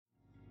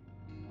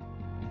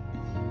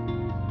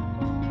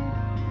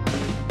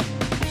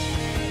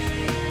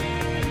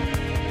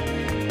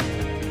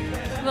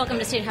Welcome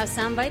to State House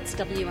Soundbites,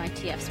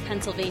 WITF's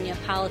Pennsylvania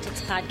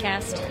Politics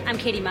Podcast. I'm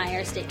Katie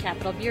Meyer, State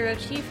Capitol Bureau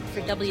Chief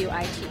for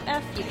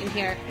WITF. You can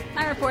hear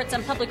my reports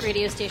on public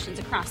radio stations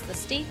across the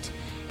state.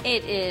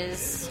 It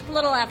is a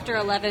little after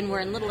 11. We're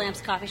in Little Lamb's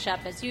Coffee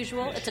Shop as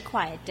usual. It's a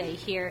quiet day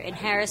here in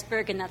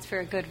Harrisburg, and that's for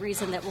a good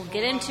reason that we'll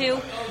get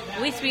into.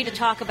 With me to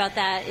talk about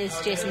that is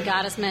Jason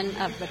Gottesman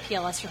of the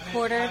PLS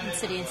Reporter in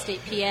City and State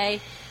PA.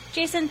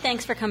 Jason,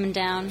 thanks for coming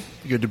down.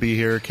 Good to be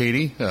here,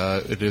 Katie.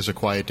 It is a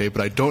quiet day,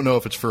 but I don't know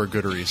if it's for a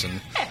good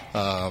reason.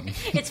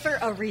 It's for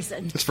a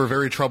reason. It's for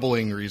very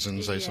troubling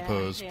reasons, I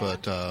suppose.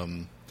 Yeah.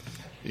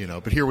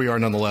 But here we are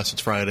nonetheless.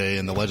 It's Friday,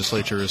 and the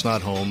legislature is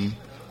not home.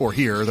 Or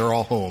here, they're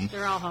all home.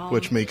 They're all home.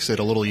 Which makes it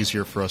a little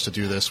easier for us to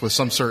do this with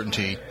some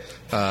certainty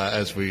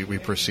as we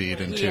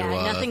proceed into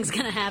nothing's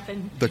going to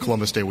happen. The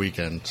Columbus Day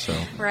weekend. So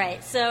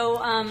Right.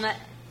 So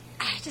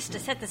just to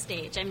set the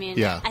stage,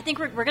 I think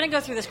we're going to go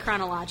through this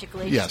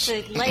chronologically, yes,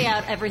 just to lay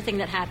out everything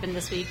that happened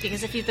this week,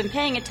 because if you've been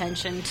paying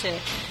attention to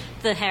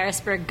the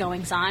Harrisburg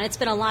goings-on, it's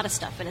been a lot of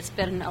stuff, and it's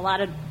been a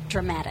lot of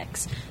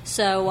dramatics.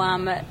 So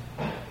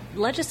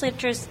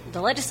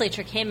the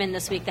legislature came in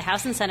this week. The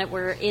House and Senate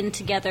were in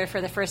together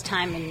for the first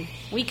time in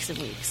weeks and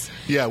weeks.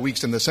 Yeah,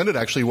 weeks. And the Senate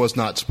actually was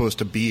not supposed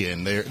to be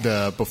in.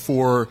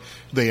 Before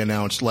they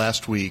announced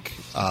last week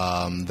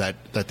that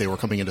they were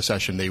coming into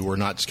session, they were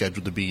not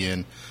scheduled to be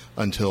in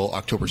until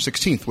October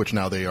 16th, which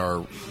now they are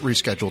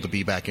rescheduled to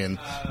be back in.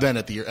 Then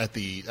at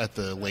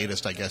the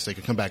latest, I guess they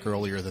could come back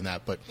earlier than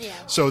that. But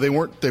so they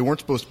weren't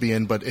supposed to be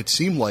in. But it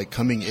seemed like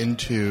coming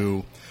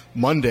into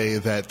Monday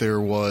that there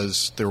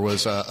was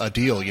a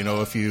deal. You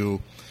know, if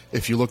you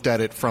looked at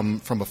it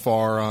from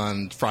afar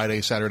on Friday,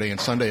 Saturday, and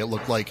Sunday, it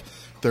looked like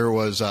there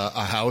was a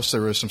house,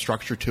 there was some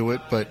structure to it.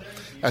 But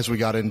as we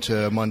got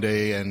into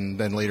Monday and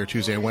then later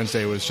Tuesday and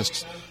Wednesday, it was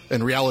just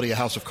in reality a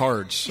house of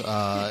cards.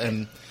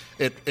 And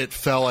it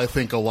fell, I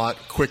think, a lot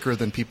quicker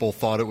than people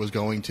thought it was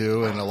going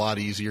to, and a lot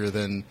easier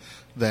than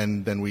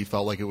we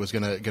felt like it was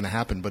going to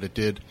happen. But it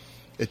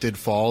did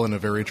fall in a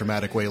very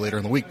dramatic way later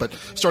in the week. But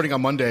starting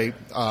on Monday,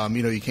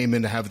 you came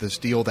in to have this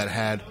deal that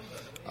had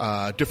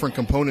different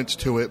components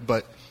to it,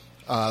 but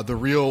the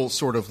real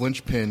sort of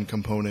linchpin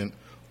component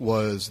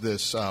was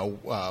this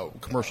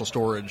commercial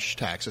storage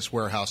tax, this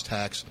warehouse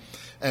tax.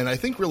 And I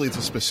think really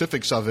the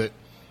specifics of it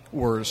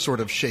were sort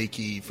of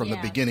shaky from the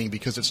beginning,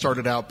 because it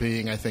started out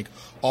being, I think,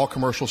 all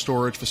commercial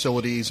storage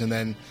facilities, and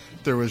then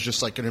there was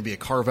just like going to be a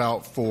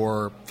carve-out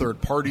for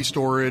third-party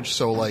storage.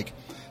 So like,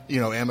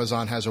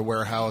 Amazon has a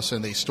warehouse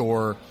and they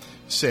store,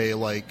 say,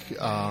 like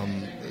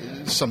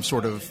some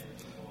sort of,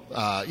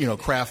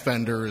 craft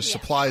vendors,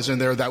 supplies in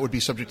there. That would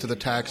be subject to the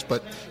tax,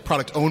 but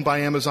product owned by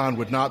Amazon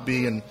would not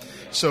be. And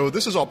so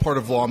this is all part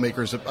of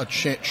lawmakers'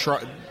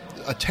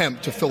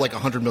 attempt to fill like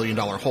 $100 million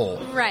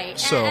hole. Right.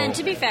 So, and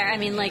to be fair,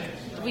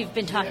 we've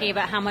been talking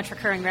about how much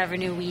recurring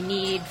revenue we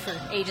need for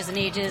ages and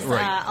ages.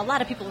 Right. A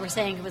lot of people were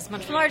saying it was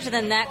much larger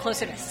than that,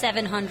 closer to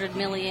 $700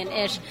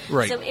 million-ish.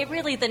 Right. So it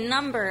really, the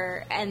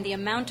number and the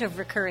amount of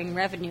recurring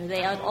revenue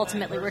they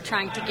ultimately were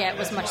trying to get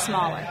was much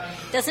smaller.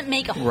 Doesn't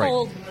make a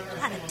whole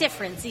lot of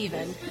difference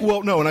even.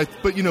 Well, no,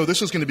 but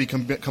this is going to be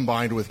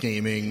combined with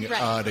gaming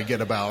to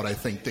get about, I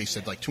think they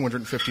said like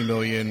 $250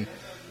 million.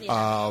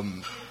 Yeah.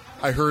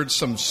 I heard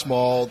some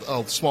small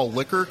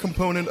liquor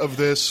component of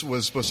this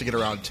was supposed to get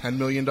around $10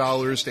 million.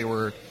 They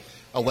were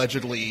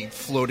allegedly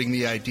floating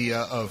the idea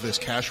of this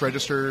cash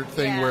register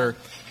thing where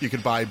you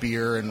could buy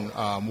beer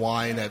and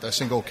wine at a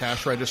single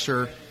cash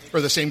register,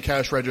 or the same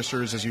cash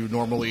registers as you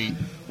normally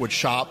would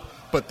shop,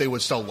 but they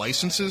would sell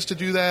licenses to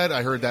do that.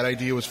 I heard that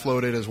idea was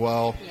floated as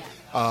well.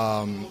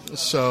 Yeah.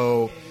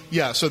 So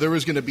there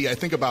was going to be, I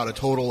think, about a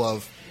total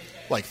of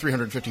like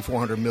 $350,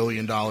 $400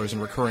 million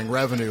in recurring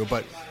revenue,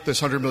 but this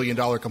 $100 million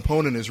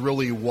component is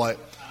really what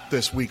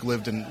this week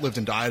lived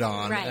and died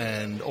on,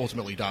 and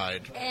ultimately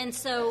died. And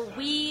so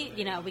we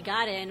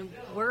got in.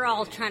 We're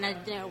all trying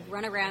to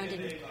run around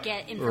and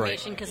get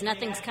information because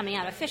nothing's coming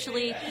out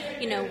officially.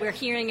 We're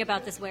hearing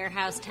about this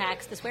warehouse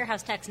tax. This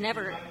warehouse tax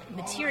never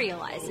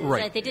materializes.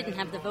 Right. They didn't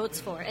have the votes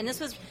for it. And this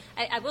was,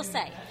 I will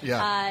say,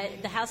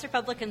 the House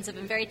Republicans have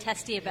been very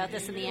testy about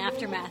this in the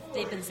aftermath.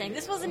 They've been saying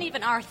this wasn't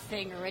even our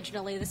thing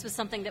originally. This was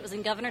something that was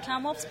in Governor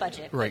Tom Wolf's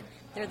budget. Right.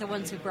 They're the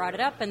ones who brought it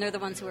up, and they're the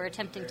ones who are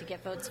attempting to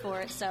get votes for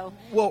it. So.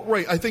 Well,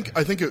 right. I think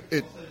a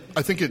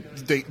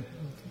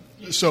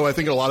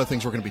lot of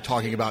things we're going to be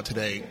talking about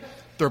today,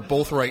 they're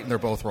both right and they're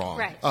both wrong.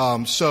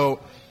 Right.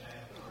 So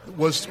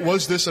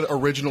was this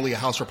originally a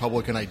House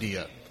Republican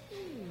idea?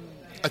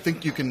 I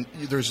think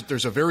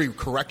there's a very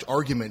correct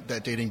argument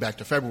that dating back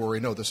to February,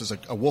 no, this is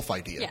a Wolf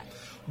idea. Yeah.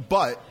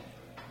 But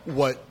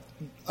what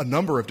a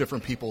number of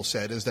different people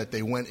said is that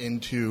they went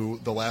into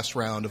the last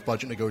round of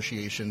budget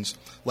negotiations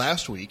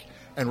last week,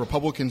 and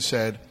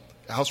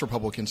House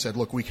Republicans said,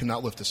 look, we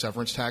cannot lift the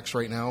severance tax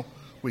right now.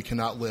 We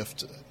cannot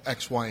lift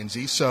X, Y, and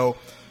Z. So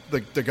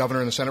the governor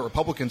and the Senate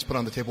Republicans put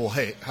on the table,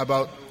 hey, how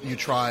about you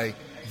try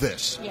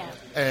this? Yeah.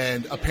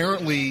 And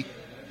apparently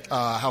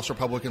House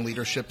Republican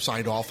leadership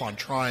signed off on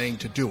trying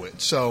to do it.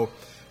 So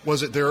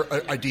Was it their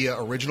idea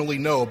originally?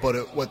 No,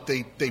 but what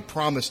they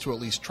promised to at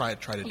least try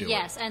to do.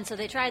 Yes, and so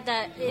they tried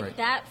that.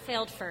 That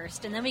failed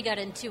first, and then we got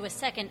into a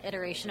second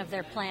iteration of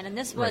their plan, and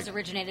this was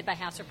originated by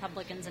House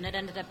Republicans, and it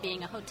ended up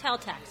being a hotel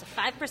tax, a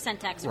 5%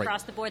 tax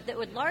across the board that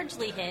would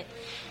largely hit,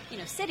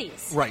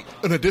 cities. Right,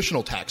 an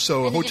additional tax.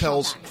 So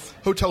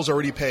hotels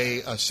already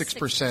pay a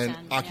 6%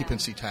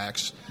 occupancy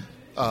tax,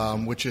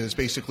 which is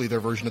basically their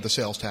version of the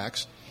sales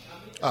tax.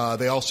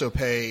 They also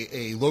pay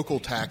a local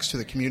tax to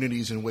the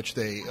communities in which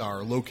they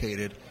are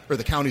located, or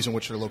the counties in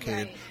which they're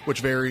located,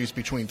 which varies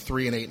between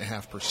 3 and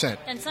 8.5%.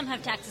 And some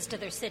have taxes to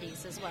their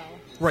cities as well.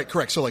 Right,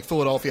 correct. So like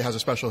Philadelphia has a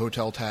special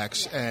hotel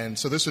tax, and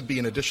so this would be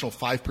an additional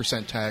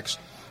 5% tax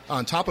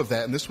on top of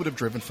that, and this would have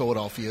driven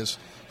Philadelphia's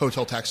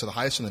hotel tax to the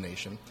highest in the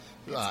nation.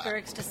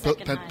 Pittsburgh's to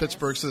second highest.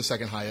 Pittsburgh's to the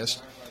second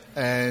highest.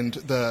 And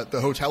the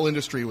hotel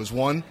industry was,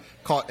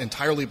 caught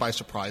entirely by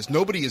surprise.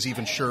 Nobody is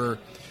even sure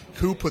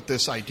who put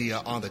this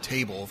idea on the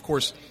table. Of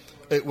course,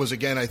 it was,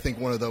 again, I think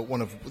one of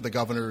the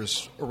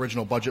governor's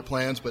original budget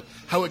plans, but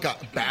how it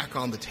got back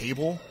on the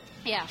table,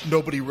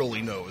 nobody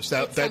really knows.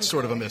 That's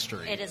sort of a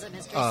mystery. It is a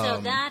mystery.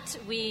 So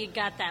we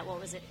got that, what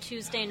was it,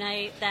 Tuesday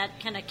night? That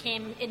kind of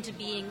came into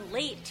being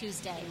late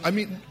Tuesday. I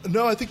mean,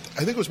 no, I think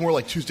it was more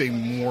like Tuesday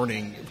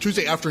morning,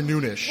 Tuesday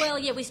afternoonish. Well,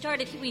 yeah,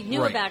 we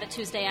knew about it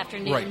Tuesday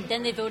afternoon. Right.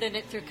 Then they voted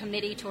it through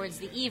committee towards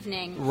the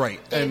evening.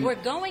 Right. They were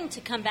going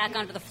to come back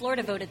onto the floor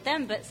to vote it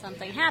then, but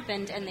something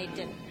happened and they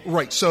didn't.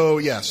 Right. So,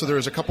 so there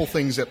was a couple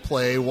things at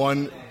play.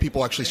 One,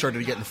 people actually started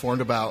to get informed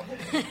about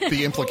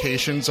the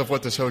implications of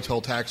what this hotel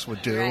tax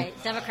would do. Right.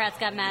 Democrats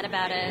got mad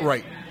about it.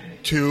 Right.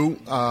 2,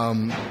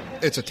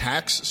 it's a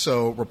tax,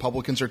 so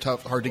Republicans are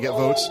hard to get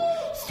votes.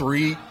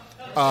 3,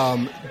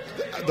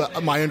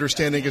 my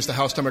understanding is the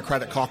House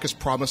Democratic Caucus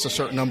promised a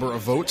certain number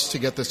of votes to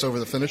get this over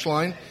the finish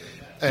line,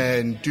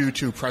 and due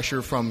to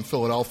pressure from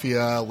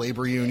Philadelphia,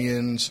 labor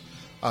unions,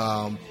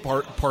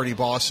 party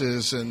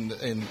bosses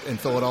in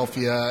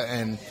Philadelphia,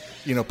 and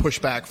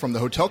pushback from the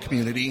hotel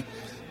community,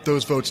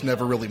 those votes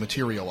never really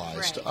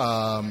materialized.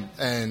 Right.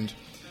 And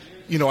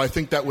I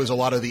think that was a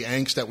lot of the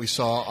angst that we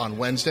saw on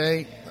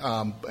Wednesday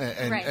and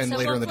so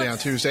later in the day on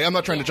Tuesday. I'm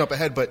not trying to jump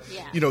ahead, but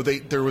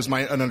there was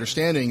an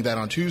understanding that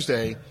on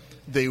Tuesday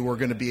they were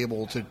going to be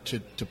able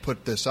to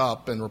put this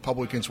up, and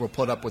Republicans will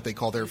put up what they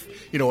call their,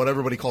 what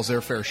everybody calls their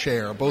fair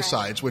share, both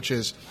sides, which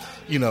is,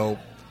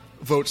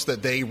 votes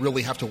that they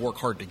really have to work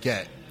hard to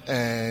get.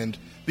 And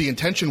the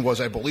intention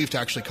was, I believe, to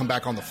actually come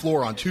back on the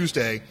floor on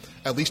Tuesday,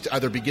 at least to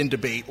either begin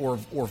debate or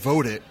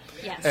vote it.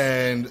 Yes.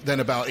 And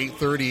then about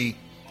 8:30.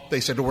 They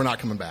said, we're not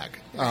coming back.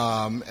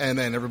 And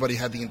then everybody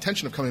had the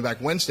intention of coming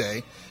back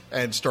Wednesday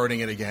and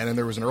starting it again. And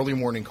there was an early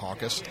morning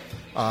caucus.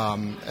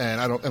 And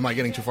am I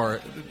getting too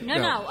far?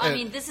 No. I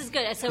mean, this is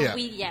good. So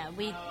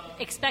we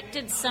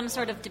expected some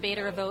sort of debate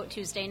or a vote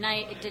Tuesday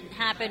night. It didn't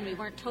happen. We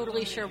weren't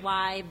totally sure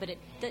why, but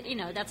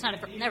that's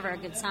never a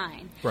good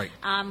sign. Right.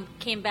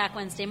 Came back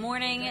Wednesday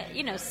morning.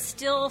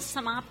 Still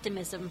some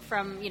optimism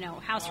from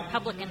House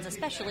Republicans,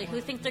 especially,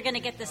 who think they're going to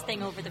get this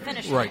thing over the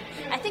finish line.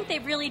 Right. I think they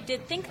really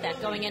did think that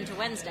going into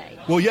Wednesday.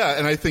 Well, yeah,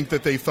 and I think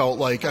that they felt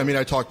like. I mean,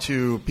 I talked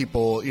to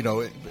people,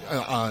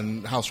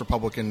 on House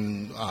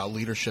Republican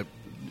leadership,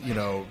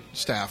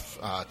 staff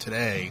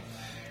today.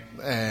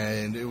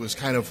 And it was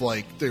kind of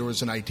like there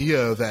was an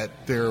idea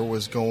that there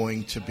was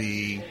going to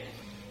be,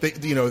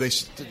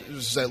 leaders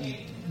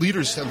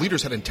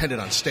had intended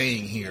on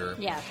staying here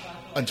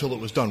until it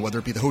was done, whether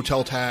it be the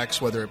hotel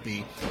tax, whether it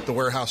be the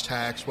warehouse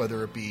tax,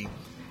 whether it be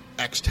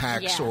X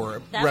tax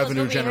or that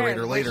revenue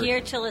generator later. We're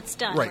here till it's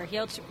done. Right. We're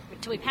here till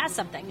we pass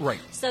something. Right.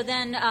 So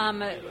then,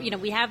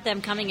 we have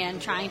them coming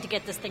in trying to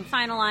get this thing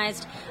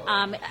finalized.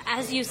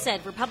 As you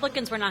said,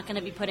 Republicans were not going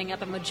to be putting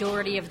up a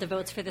majority of the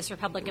votes for this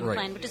Republican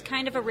plan, which is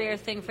kind of a rare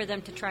thing for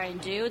them to try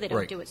and do. They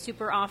don't do it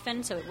super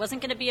often, so it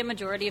wasn't going to be a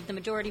majority of the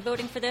majority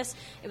voting for this.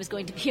 It was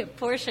going to be a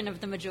portion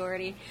of the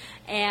majority,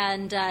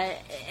 and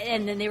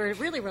then they were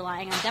really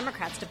relying on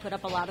Democrats to put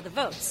up a lot of the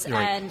votes.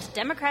 Right. And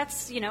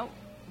Democrats,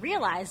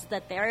 realized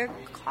that their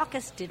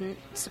caucus didn't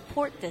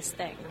support this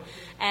thing.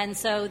 And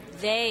so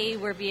they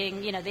were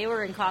they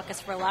were in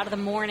caucus for a lot of the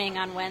morning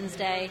on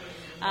Wednesday.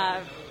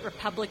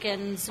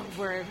 Republicans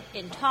were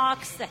in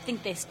talks. I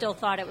think they still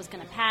thought it was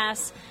going to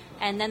pass.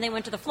 And then they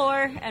went to the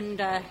floor, and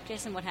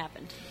Jason, what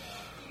happened?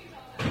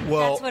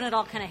 Well, that's when it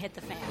all kind of hit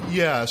the fan.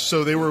 Yeah,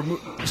 so they were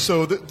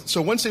so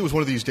Wednesday was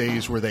one of these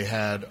days where they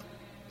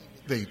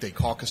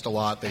caucused a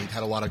lot. They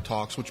had a lot of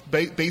talks, which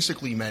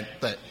basically meant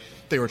that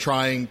they were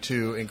trying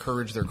to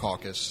encourage their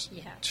caucus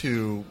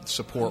to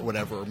support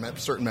whatever,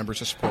 certain members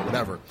to support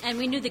whatever. And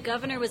we knew the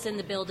governor was in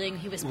the building.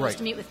 He was supposed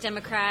to meet with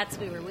Democrats.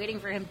 We were waiting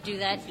for him to do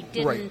that. He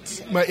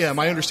didn't. Right.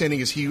 My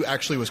understanding is he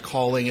actually was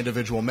calling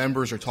individual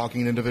members or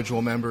talking to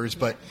individual members.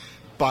 But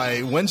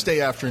by Wednesday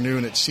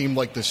afternoon, it seemed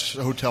like this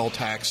hotel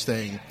tax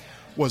thing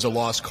was a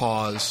lost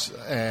cause.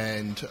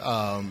 And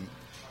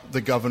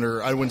the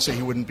governor, I wouldn't say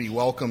he wouldn't be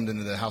welcomed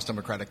into the House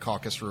Democratic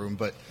Caucus room,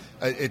 but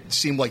it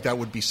seemed like that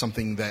would be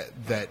something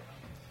that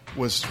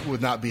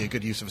would not be a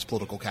good use of his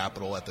political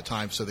capital at the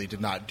time, so they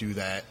did not do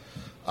that.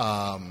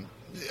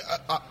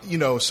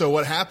 So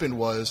what happened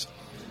was,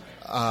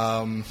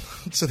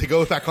 so they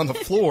go back on the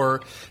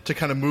floor to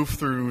kind of move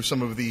through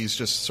some of these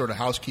just sort of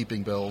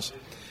housekeeping bills.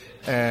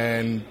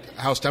 And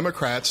House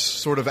Democrats,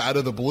 sort of out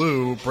of the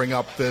blue, bring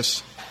up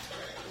this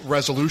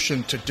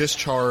resolution to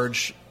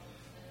discharge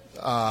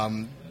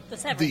the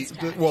severance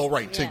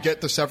tax. To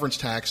get the severance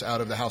tax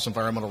out of the House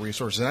Environmental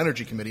Resources and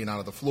Energy Committee and out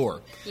of the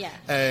floor. Yeah.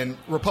 And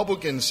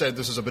Republicans said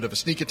this is a bit of a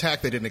sneak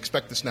attack. They didn't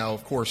expect this. Now,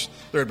 of course,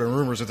 there had been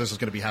rumors that this was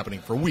going to be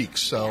happening for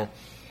weeks. So,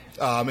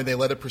 and they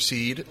let it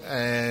proceed.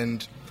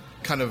 And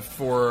kind of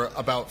for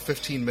about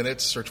 15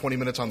 minutes or 20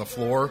 minutes on the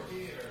floor,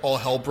 all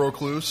hell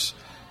broke loose.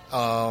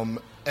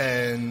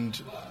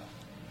 And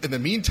in the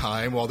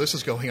meantime, while this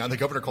is going on, the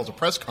governor calls a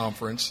press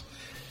conference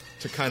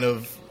to kind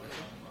of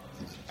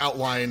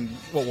outline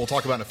what we'll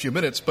talk about in a few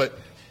minutes. But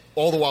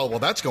all the while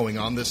that's going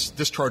on, this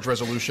discharge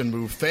resolution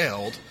move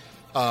failed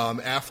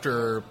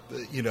after,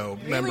 really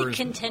members...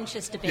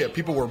 contentious debate. Yeah,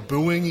 people were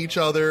booing each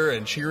other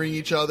and cheering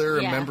each other,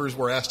 and Yeah. members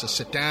were asked to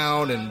sit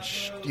down and,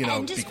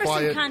 and just be for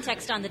quiet. some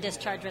context on the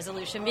discharge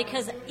resolution,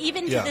 because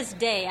even to Yeah. this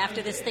day,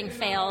 after this thing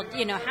failed,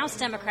 House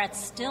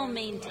Democrats still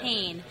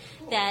maintain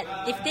that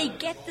if they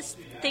get this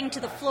thing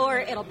to the floor,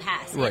 it'll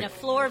pass. Right. In a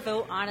floor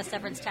vote on a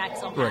severance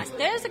tax, will pass. Right.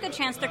 There's a good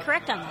chance they're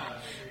correct on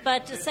that.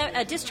 But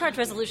a discharge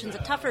resolution is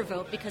a tougher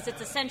vote because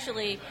it's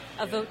essentially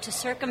a vote to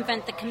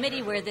circumvent the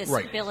committee where this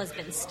Right. bill has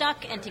been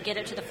stuck and to get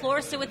it to the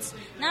floor. So it's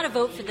not a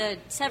vote for the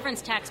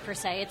severance tax per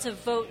se. It's a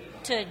vote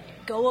to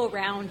go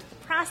around the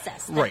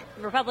process that Right.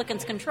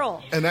 Republicans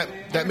control. And that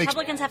makes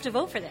Republicans have to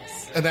vote for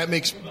this. And that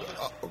makes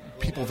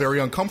people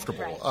very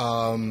uncomfortable.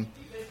 Right.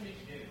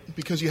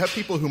 Because you have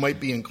people who might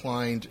be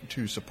inclined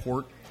to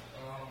support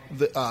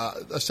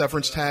a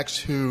severance tax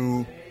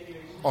who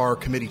are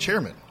committee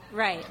chairmen.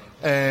 Right.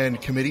 And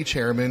committee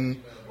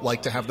chairmen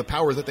like to have the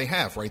power that they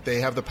have, right? They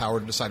have the power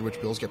to decide which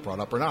bills get brought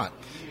up or not.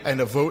 And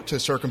a vote to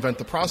circumvent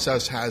the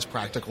process has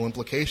practical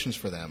implications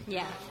for them.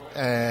 Yeah.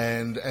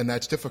 And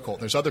that's difficult.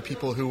 There's other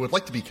people who would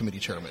like to be committee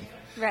chairman.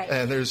 Right.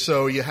 And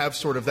so you have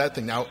sort of that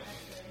thing. Now,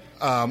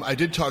 I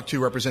did talk to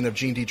Representative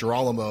Gene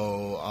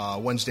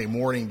DiGirolamo Wednesday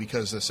morning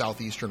because the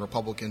Southeastern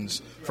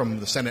Republicans from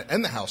the Senate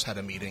and the House had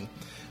a meeting.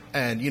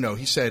 And,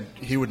 he said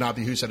he would not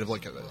be who said,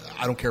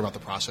 I don't care about the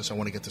process. I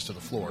want to get this to the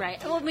floor. Right.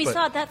 Well, we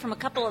saw that from a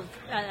couple of,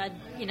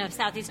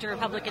 Southeastern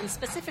Republicans,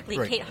 specifically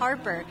Right. Kate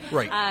Harper.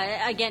 Right.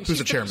 Again, Who's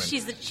a chairman.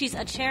 She's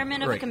a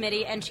chairman of a Right.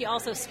 committee, and she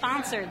also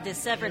sponsored this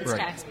severance Right.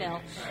 tax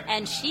bill.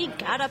 And she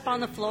got up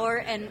on the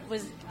floor and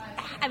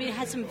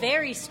had some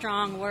very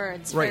strong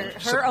words Right.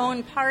 for her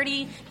own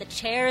party, the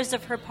chairs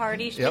of her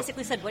party. She Yep.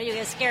 basically said, "What are you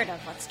guys scared of?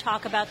 Let's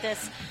talk about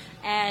this."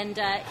 And,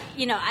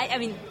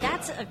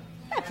 that's a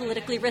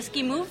politically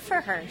risky move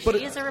for her.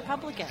 She is a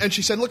Republican. And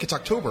she said, look, it's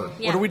October.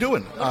 Yeah. What are we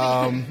doing?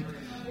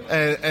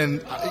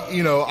 And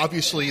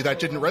obviously that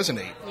didn't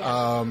resonate.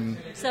 Yeah.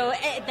 So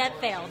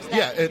that failed.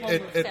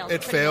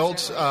 It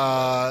failed.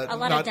 A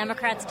lot of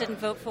Democrats didn't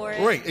vote for it.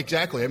 Right,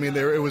 exactly. I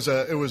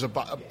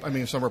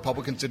mean, some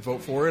Republicans did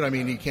vote for it. I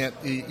mean, you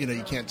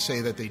can't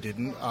say that they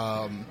didn't.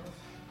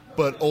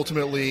 But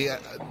ultimately,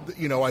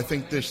 I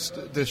think this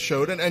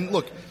showed. And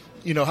look,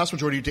 House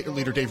Majority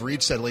Leader Dave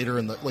Reed said later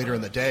in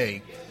the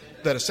day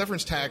that a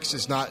severance tax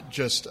is not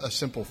just a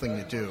simple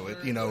thing to do.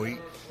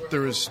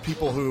 There was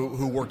people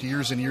who worked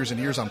years and years and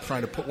years on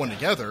trying to put one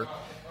together,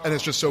 and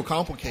it's just so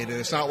complicated.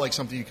 It's not like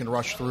something you can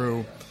rush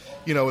through.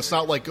 It's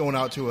not like going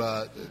out to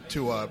an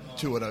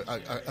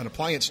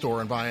appliance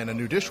store and buying a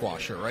new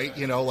dishwasher, right?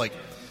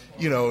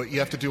 You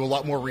have to do a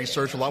lot more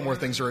research. A lot more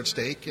things are at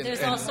stake.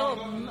 There's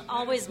also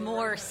always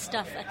more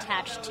stuff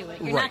attached to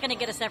it. You're not going to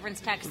get a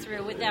severance tax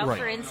through without,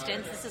 for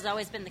instance, this has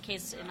always been the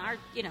case in our,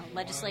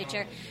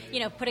 legislature,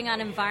 putting on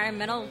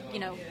environmental,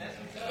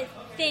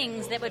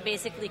 things that would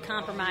basically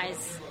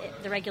compromise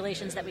the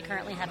regulations that we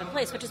currently have in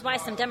place, which is why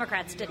some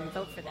Democrats didn't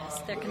vote for this.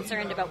 They're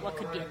concerned about what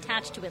could be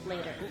attached to it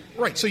later.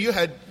 Right. So you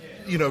had,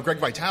 Greg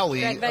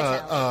Vitale,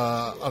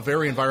 a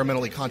very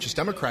environmentally conscious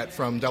Democrat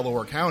from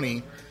Delaware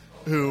County,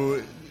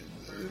 who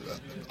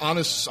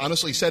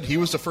honestly said he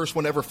was the first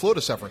one to ever float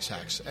a severance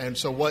tax. And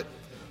so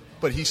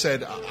but he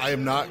said, I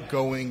am not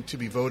going to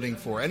be voting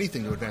for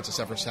anything to advance a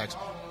severance tax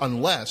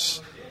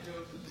unless,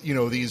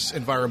 these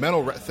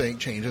environmental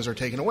changes are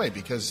taken away,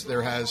 because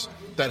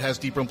that has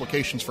deeper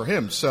implications for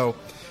him. So,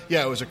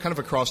 yeah, it was a kind of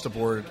across the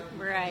board.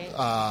 Right.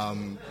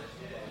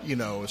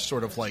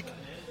 Sort of like,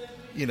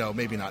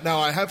 maybe not. Now,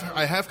 I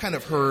have kind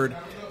of heard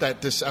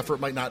that this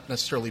effort might not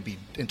necessarily be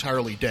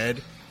entirely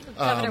dead.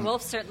 Governor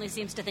Wolf certainly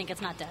seems to think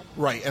it's not dead.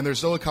 Right, and there's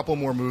still a couple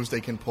more moves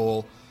they can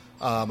pull.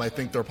 I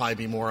think there'll probably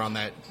be more on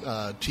that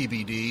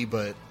TBD,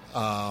 but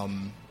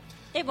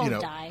it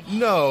won't die.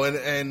 No,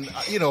 and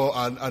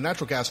a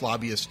natural gas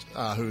lobbyist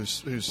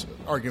who's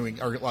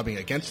lobbying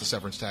against the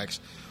severance tax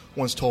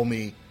once told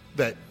me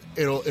that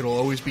it'll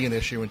always be an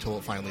issue until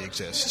it finally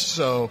exists.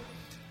 So,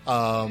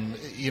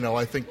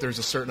 I think there's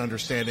a certain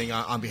understanding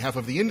on behalf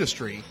of the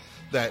industry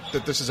that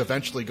this is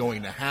eventually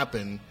going to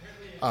happen.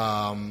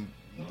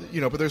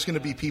 But there's going to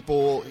be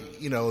people,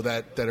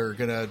 that are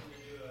going to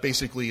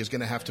basically is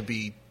going to have to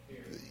be.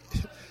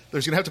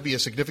 there's going to have to be a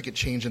significant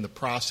change in the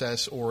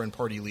process or in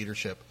party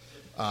leadership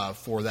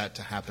for that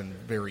to happen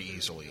very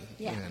easily.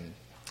 Yeah. And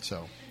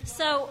so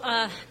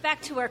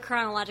back to our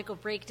chronological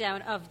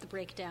breakdown of the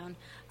breakdown.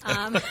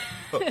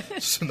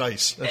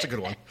 Nice. That's a good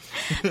one.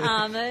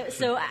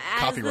 So as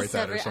Copyright the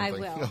that or something.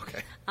 I will.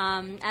 Okay.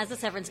 As the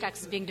severance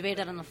tax is being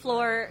debated on the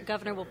floor,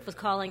 Governor Wolf was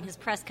calling his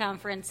press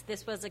conference.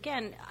 This was,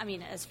 again, I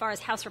mean, as far as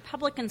House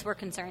Republicans were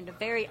concerned, a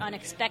very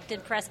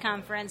unexpected press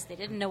conference. They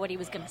didn't know what he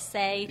was going to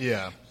say.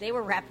 Yeah. They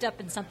were wrapped up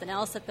in something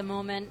else at the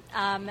moment.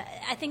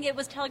 I think it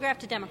was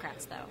telegraphed to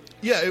Democrats, though.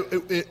 Yeah,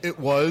 it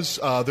was.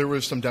 There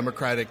was some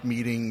Democratic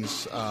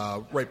meetings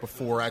right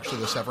before, actually,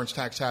 the severance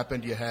tax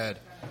happened. You had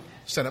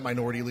Senate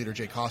Minority Leader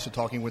Jay Costa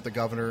talking with the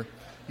governor.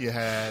 You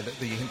had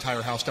the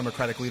entire House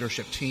Democratic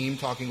leadership team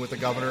talking with the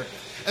governor.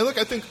 And look,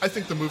 I think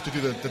the move to do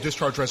the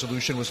discharge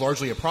resolution was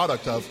largely a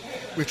product of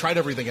we've tried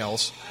everything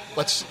else.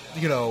 Let's,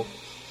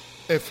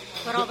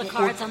 if put all the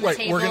cards on the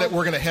table.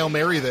 We're gonna Hail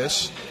Mary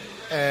this,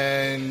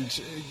 and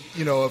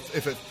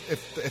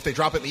if they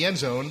drop it in the end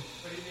zone,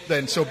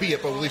 then so be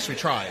it. But at least we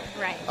tried.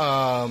 Right.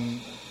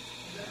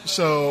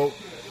 So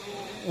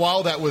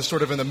while that was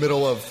sort of in the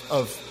middle of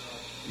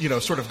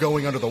sort of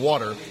going under the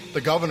water,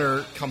 the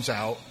governor comes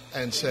out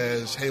and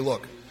says, hey,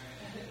 look,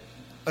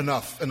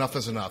 enough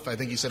is enough. I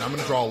think he said, I'm going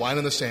to draw a line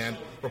in the sand.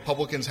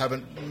 Republicans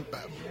haven't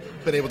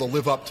been able to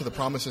live up to the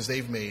promises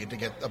they've made to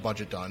get a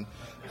budget done.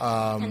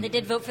 And they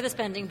did vote for the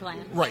spending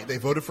plan. Right. They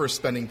voted for a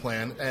spending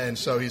plan. And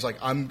so he's like,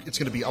 it's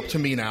going to be up to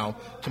me now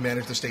to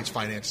manage the state's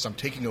finances. I'm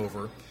taking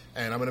over.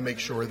 And I'm going to make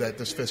sure that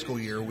this fiscal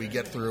year we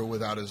get through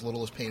without as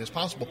little as pain as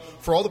possible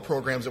for all the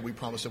programs that we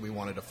promised that we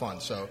wanted to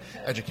fund. So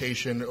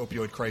education,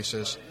 opioid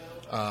crisis.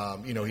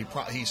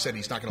 He said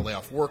he's not going to lay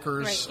off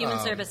workers. Right, human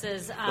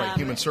services.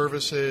 Human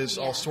services,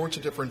 all sorts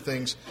of different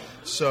things.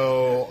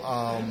 So,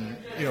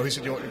 he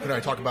said, can I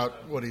talk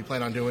about what he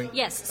planned on doing?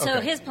 Yes. So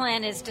his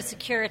plan is to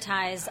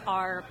securitize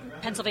our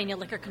Pennsylvania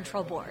Liquor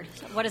Control Board.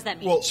 So what does that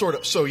mean? Well, sort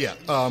of. So, yeah.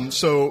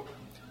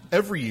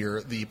 Every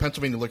year, the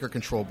Pennsylvania Liquor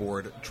Control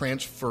Board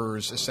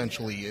transfers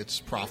essentially its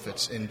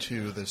profits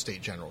into the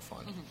state general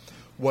fund. Mm-hmm.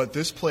 What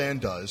this plan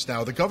does,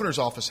 now the governor's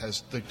office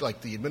has, the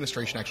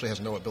administration actually has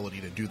no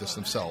ability to do this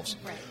themselves.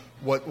 Right.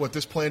 What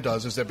this plan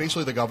does is that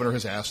basically the governor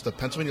has asked the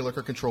Pennsylvania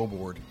Liquor Control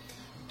Board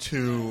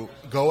to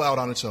go out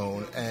on its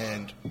own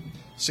and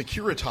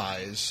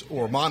securitize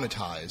or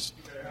monetize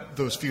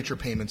those future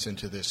payments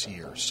into this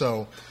year.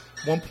 So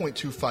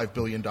 $1.25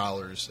 billion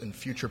in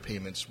future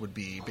payments would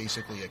be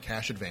basically a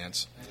cash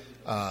advance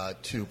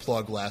to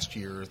plug last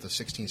year's the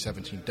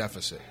 16-17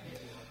 deficit.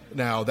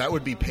 Now, that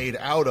would be paid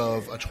out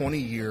of a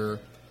 20-year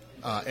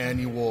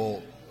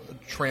annual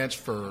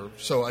transfer,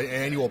 so an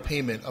annual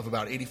payment of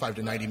about $85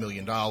 to $90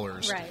 million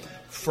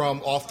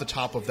from off the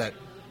top of that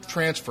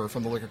transfer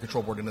from the Liquor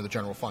Control Board into the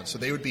general fund. So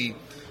they would be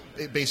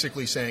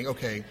basically saying,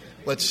 okay,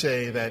 let's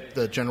say that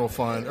the general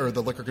fund or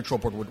the Liquor Control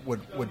Board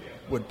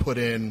would put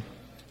in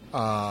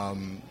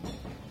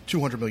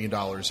 $200 million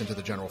into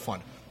the general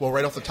fund. Well,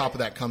 right off the top of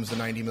that comes the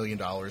 $90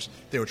 million.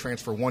 They would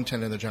transfer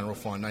 $110 in the general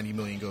fund. $90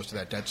 million goes to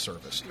that debt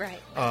service. Right.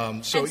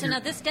 So now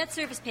this debt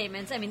service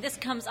payments, this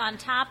comes on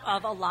top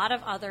of a lot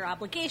of other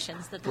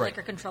obligations that the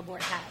Liquor Control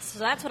Board has. So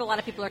that's what a lot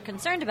of people are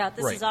concerned about.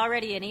 This is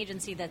already an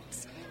agency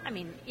that's,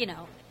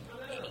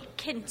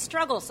 can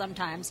struggle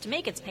sometimes to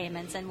make its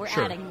payments, and we're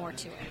adding more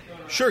to it.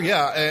 Sure,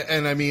 yeah.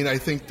 And I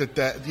think that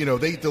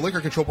the Liquor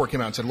Control Board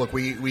came out and said, look,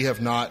 we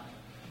have not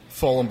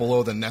fallen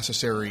below the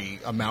necessary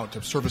amount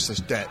to service this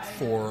debt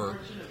for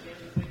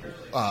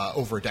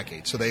over a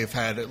decade. So they've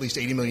had at least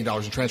 $80 million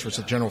in transfers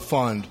to the general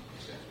fund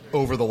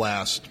over the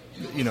last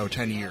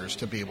 10 years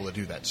to be able to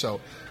do that. So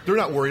they're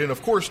not worried. And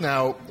of course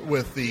now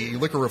with the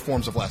liquor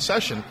reforms of last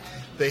session,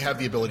 they have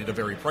the ability to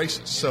vary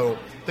prices. So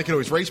they can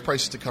always raise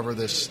prices to cover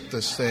this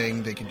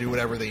thing. They can do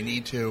whatever they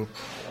need to.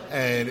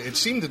 And it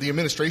seemed that the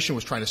administration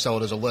was trying to sell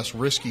it as a less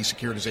risky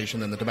securitization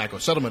than the tobacco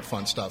settlement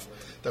fund stuff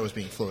that was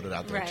being floated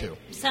out there, too.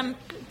 Some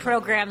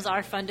programs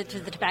are funded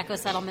through the tobacco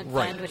settlement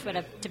fund, which would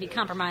have to be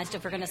compromised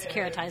if we're going to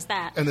securitize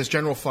that. And this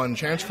general fund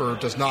transfer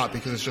does not,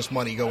 because it's just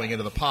money going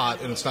into the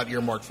pot, and it's not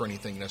earmarked for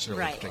anything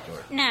necessarily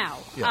particular. Now,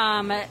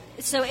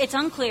 so it's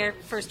unclear,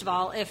 first of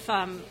all, if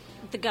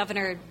the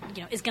governor,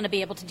 is going to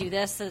be able to do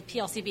this. The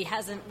PLCB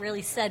hasn't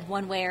really said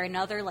one way or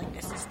another, like,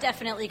 this is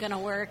definitely going to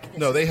work.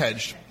 No, they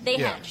hedged. They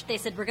hedged. They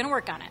said, we're going to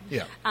work on it.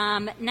 Yeah.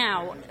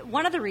 Now,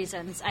 one of the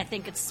reasons I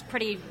think it's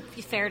pretty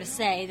fair to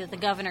say that the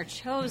governor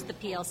chose the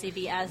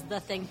PLCB as the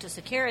thing to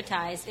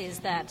securitize is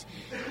that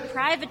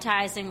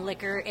privatizing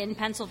liquor in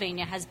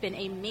Pennsylvania has been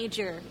a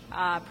major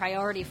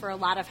priority for a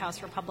lot of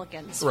House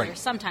Republicans for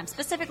some time,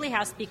 specifically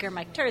House Speaker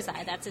Mike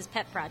Turzai. That's his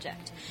pet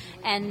project.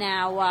 And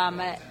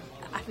now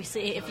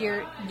obviously, if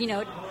you're,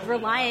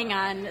 relying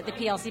on the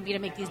PLCB to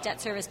make these debt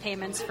service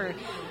payments for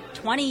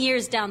 20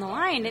 years down the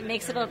line, it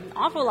makes it an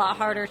awful lot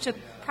harder to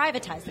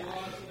privatize that.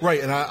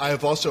 Right, and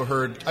I've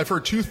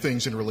heard two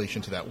things in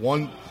relation to that.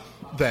 One,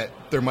 that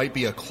there might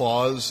be a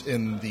clause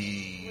in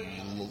the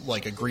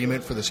like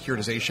agreement for the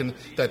securitization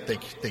that they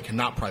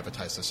cannot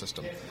privatize the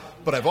system.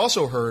 But I've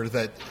also heard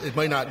that it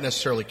might not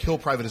necessarily kill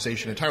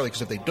privatization entirely,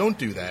 because if they don't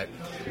do that,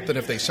 then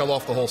if they sell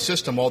off the whole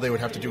system, all they would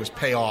have to do is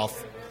pay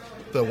off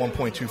the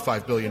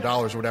 $1.25 billion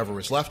or whatever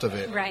is left of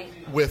it, right,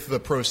 with the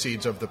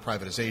proceeds of the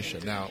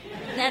privatization. Now,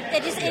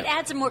 it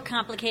adds a more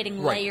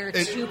complicating layer to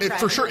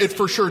privatization. It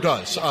for sure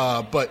does.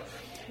 But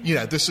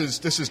yeah, this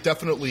is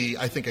definitely,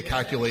 I think, a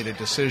calculated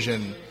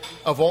decision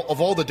of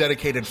all the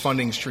dedicated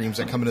funding streams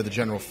that come into the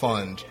general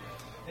fund.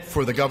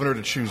 For the governor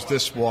to choose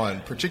this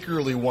one,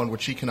 particularly one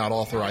which he cannot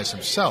authorize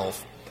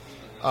himself,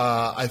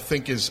 I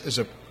think is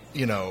a,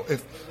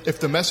 if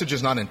the message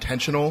is not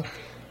intentional,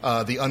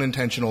 the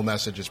unintentional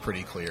message is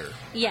pretty clear.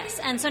 Yes,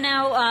 and so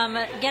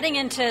now getting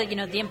into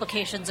the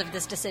implications of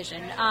this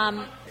decision.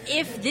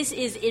 If this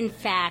is in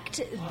fact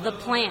the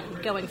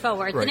plan going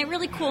forward, then it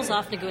really cools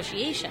off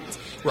negotiations,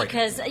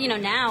 because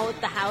now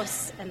the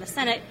House and the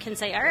Senate can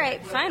say, all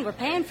right, fine, we're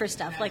paying for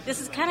stuff. Like,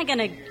 this is kind of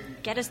going to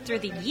get us through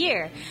the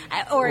year,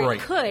 or it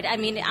could. I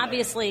mean,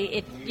 obviously,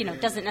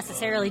 it doesn't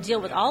necessarily deal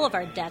with all of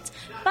our debts,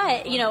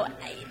 but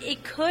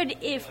it could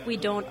if we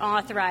don't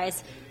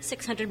authorize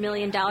 $600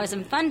 million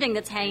in funding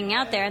that's hanging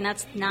out there, and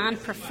that's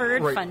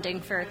non-preferred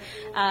funding for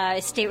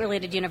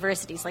state-related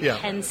universities like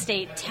Penn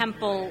State,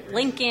 Temple,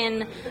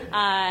 Lincoln,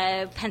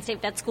 Penn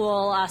State Vet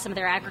School, some of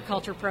their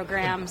agriculture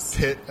programs,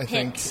 Pitt, I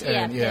think,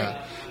 and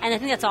I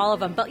think that's all of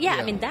them. But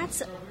I mean,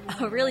 that's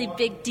a really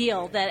big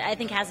deal that I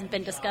think hasn't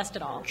been discussed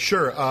at all.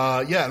 Sure.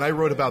 And I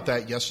wrote about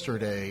that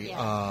yesterday.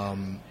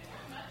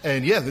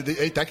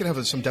 That can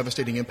have some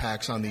devastating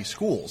impacts on these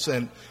schools.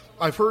 And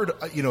I've heard,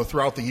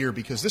 throughout the year,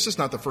 because this is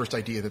not the first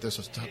idea that this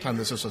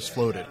was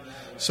floated.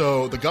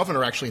 So the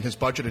governor actually, in his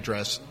budget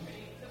address,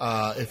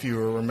 if you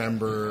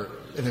remember,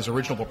 in his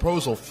original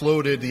proposal,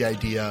 floated the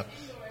idea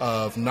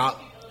of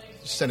not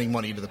sending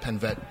money to the Penn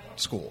Vet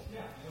School.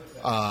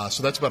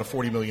 So that's about a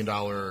 $40 million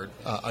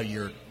a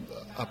year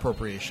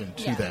appropriation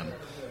to them.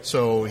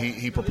 So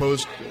he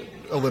proposed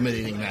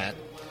eliminating that.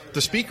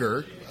 The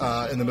speaker,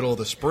 in the middle of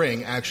the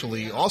spring,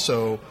 actually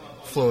also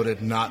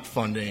floated not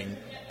funding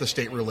the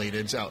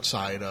state-relateds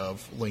outside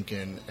of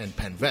Lincoln and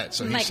Penn Vet.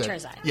 So Mike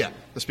Turzai. Yeah,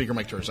 the speaker,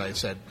 Mike Turzai,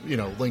 said,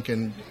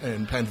 Lincoln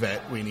and Penn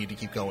Vet, we need to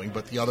keep going,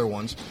 but the other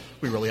ones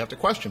we really have to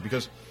question,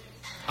 because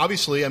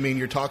obviously, I mean,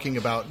 you're talking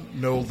about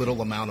no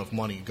little amount of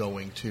money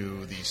going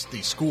to these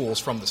schools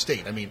from the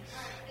state. I mean,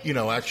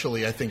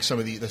 actually, I think some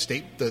of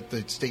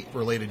the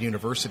state-related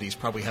universities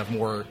probably have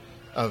more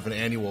of an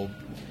annual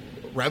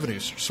revenue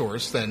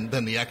source than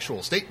the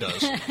actual state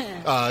does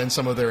in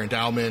some of their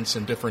endowments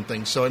and different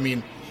things. So, I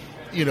mean,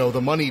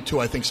 the money to,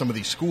 I think, some of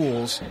these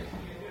schools,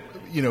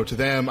 to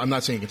them, I'm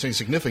not saying it's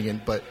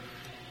insignificant, but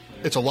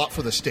it's a lot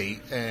for the state.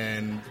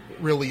 And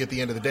really, at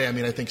the end of the day, I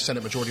mean, I think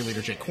Senate Majority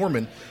Leader Jake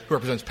Corman, who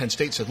represents Penn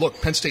State, said,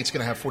 look, Penn State's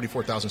going to have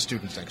 44,000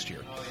 students next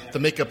year. The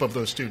makeup of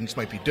those students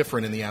might be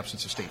different in the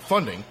absence of state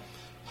funding,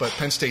 but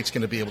Penn State's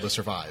going to be able to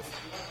survive.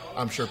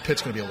 I'm sure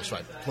Pitt's going to be able to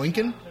survive.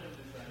 Lincoln?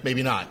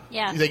 Maybe not.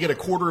 Yeah. They get a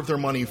quarter of their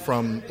money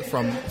from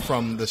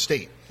the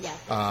state.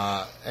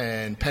 Yeah.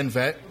 And Penn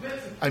Vet,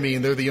 I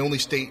mean, they're the only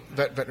state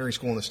veterinary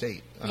school in the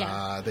state.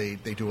 Yeah. They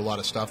do a lot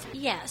of stuff.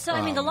 Yeah. So,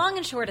 I mean, the long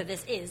and short of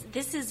this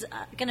is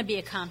going to be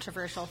a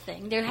controversial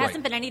thing. There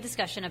hasn't been any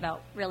discussion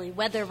about really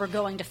whether we're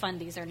going to fund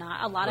these or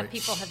not. A lot of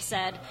people have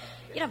said,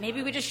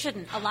 maybe we just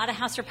shouldn't. A lot of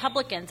House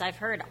Republicans, I've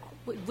heard,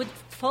 would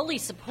fully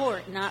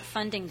support not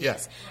funding these. Yeah,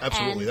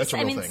 absolutely. And, that's a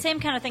real thing. Same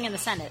kind of thing in the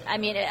Senate. I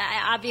mean,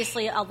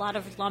 obviously, a lot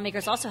of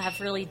lawmakers also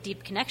have really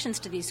deep connections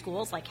to these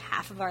schools. Like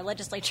half of our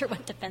legislature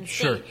went to Penn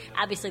State. Sure.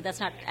 Obviously, that's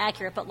not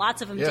accurate, but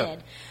lots of them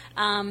did.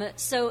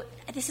 So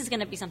this is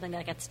going to be something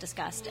that gets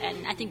discussed,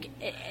 and I think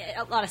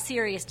a lot of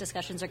serious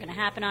discussions are going to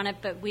happen on it,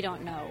 but we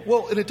don't know.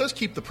 Well, and it does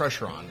keep the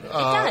pressure on. It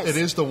does. It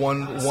is the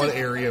one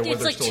area where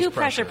it's there's like still two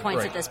pressure points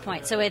right. at this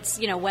point. So it's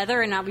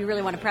whether or not we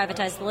really want to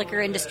privatize the liquor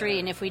industry,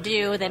 and if we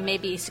do, then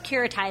maybe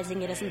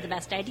securitizing it isn't the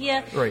best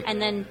idea. Right.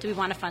 And then do we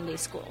want to fund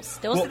these schools?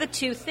 Those are the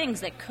two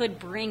things that could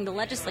bring the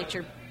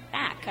legislature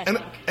back, I think.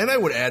 And I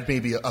would add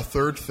maybe a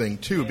third thing,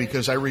 too,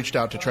 because I reached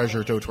out to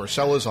Treasurer Joe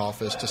Torcella's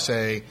office to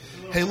say,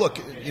 hey, look,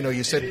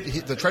 you said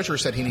the Treasurer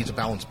said he needs a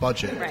balanced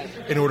budget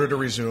in order to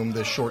resume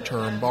this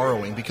short-term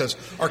borrowing, because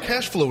our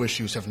cash flow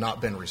issues have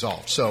not been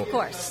resolved. So, of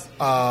course.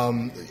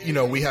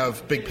 We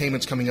have big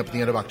payments coming up at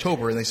the end of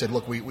October, and they said,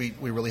 look, we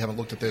really haven't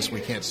looked at this.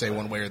 We can't say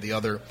one way or the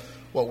other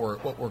what we're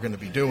going to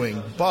be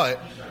doing.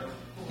 But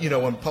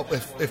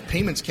if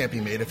payments can't be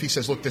made, if he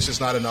says, look, this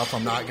is not enough,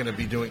 I'm not going to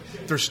be doing –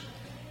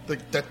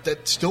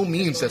 that still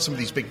means that some of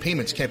these big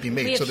payments can't be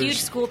made. We have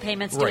huge school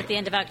payments due at the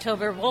end of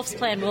October. Wolf's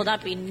plan will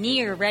not be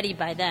near ready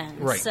by then.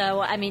 Right.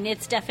 So, I mean,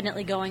 it's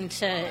definitely going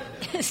to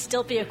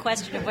still be a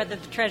question of whether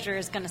the Treasurer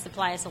is going to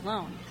supply us a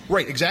loan.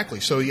 Right, exactly.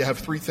 So you have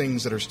three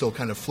things that are still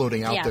kind of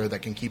floating out there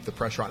that can keep the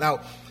pressure on.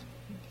 Now,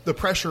 the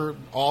pressure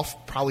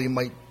off probably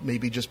might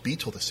maybe just be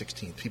till the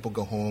 16th. People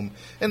go home.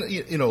 And,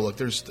 look,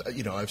 there's,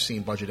 I've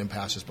seen budget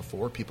impasses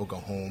before. People go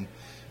home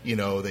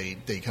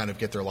they kind of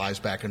get their lives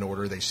back in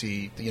order. They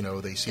see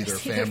their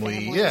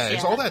family.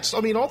 It's all that.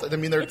 I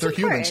mean, they're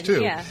humans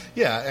too.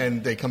 Yeah.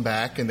 And they come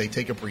back and they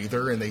take a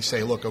breather and they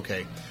say, look,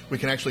 okay, we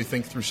can actually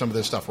think through some of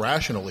this stuff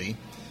rationally.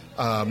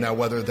 Now,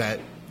 whether that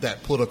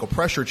political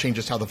pressure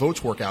changes how the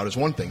votes work out is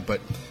one thing,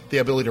 but the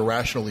ability to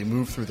rationally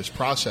move through this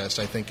process,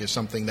 I think, is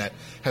something that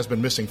has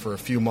been missing for a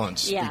few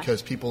months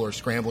because people are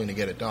scrambling to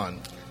get it done.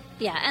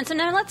 Yeah, and so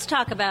now let's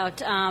talk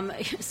about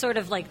sort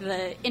of like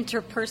the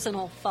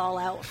interpersonal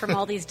fallout from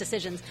all these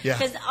decisions.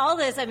 Because all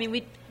this, I mean,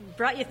 we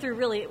brought you through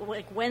really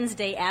like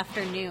Wednesday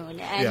afternoon,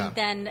 and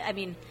then, I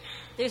mean,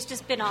 there's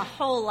just been a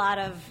whole lot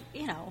of,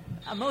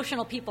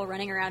 emotional people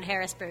running around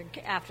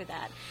Harrisburg after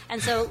that.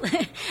 And so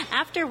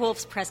after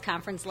Wolf's press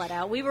conference let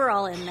out, we were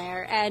all in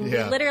there, and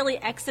we literally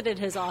exited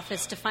his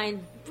office to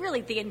find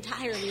really the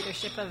entire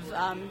leadership of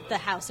the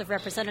House of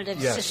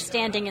Representatives just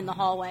standing in the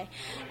hallway.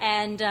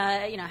 And,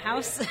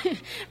 House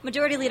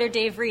Majority Leader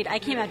Dave Reed, I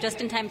came out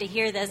just in time to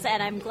hear this,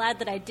 and I'm glad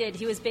that I did.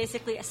 He was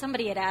basically,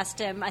 somebody had asked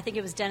him, I think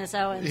it was Dennis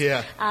Owens,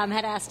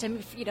 had asked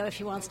him if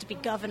he wants to be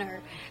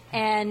governor.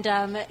 And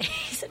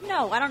he said,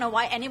 no, I don't know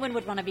why anyone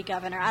would want to be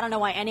governor. I don't know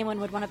why anyone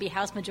would want to be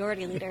House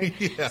Majority Leader.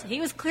 So he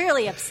was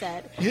clearly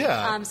upset.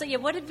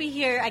 What did we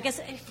hear? I guess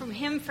from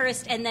him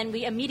first, and then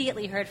we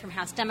immediately heard from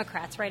House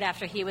Democrats right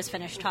after he was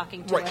finished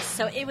talking to us.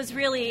 So it was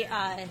really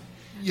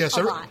yes,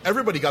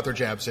 everybody got their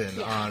jabs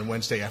in on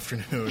Wednesday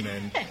afternoon,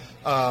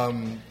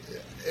 and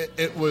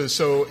it was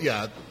so.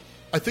 Yeah,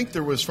 I think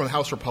there was from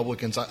House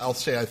Republicans. I'll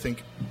say I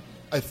think.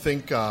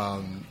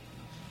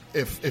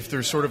 If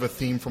there's sort of a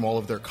theme from all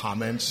of their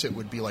comments, it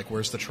would be like,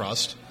 where's the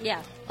trust?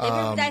 Yeah.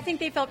 I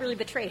think they felt really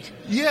betrayed.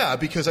 Yeah,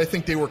 because I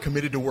think they were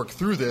committed to work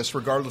through this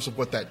regardless of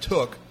what that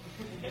took.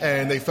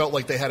 And they felt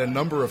like they had a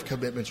number of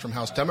commitments from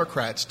House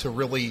Democrats to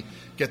really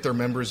get their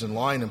members in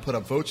line and put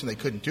up votes, and they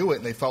couldn't do it.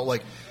 And they felt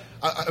like,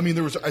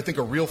 there was, I think,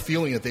 a real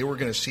feeling that they were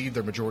going to cede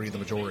their majority of the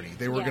majority.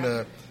 They were going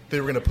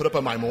to put up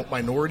a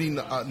minority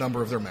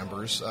number of their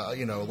members,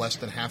 less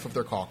than half of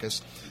their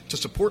caucus, to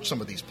support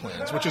some of these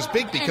plans, which is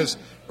big because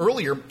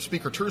earlier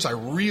Speaker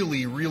Turzai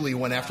really, really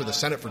went after the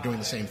Senate for doing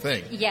the same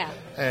thing. Yeah.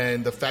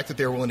 And the fact that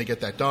they were willing to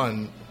get that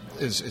done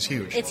is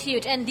huge. It's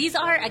huge. And these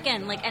are,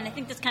 again, and I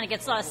think this kind of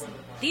gets lost,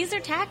 these are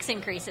tax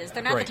increases.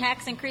 They're not the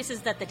tax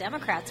increases that the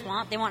Democrats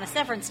want. They want a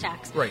severance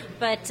tax. Right.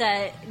 But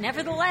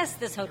nevertheless,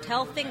 this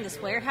hotel thing,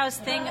 this warehouse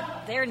thing,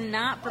 they're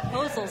not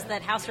proposals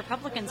that House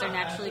Republicans are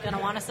naturally going to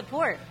want to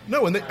support.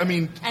 No, and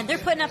and they're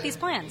putting up these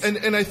plans.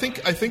 And I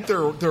think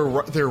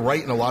they're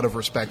right in a lot of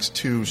respects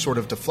to sort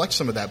of deflect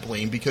some of that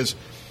blame because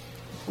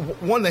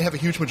one, they have a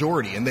huge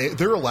majority, and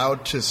they're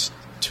allowed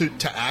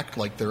to act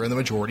like they're in the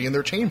majority in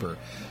their chamber.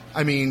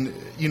 I mean,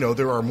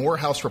 there are more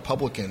House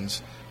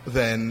Republicans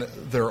than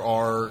there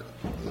are,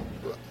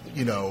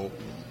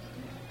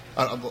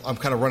 I'm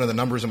kind of running the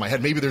numbers in my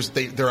head. Maybe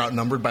they're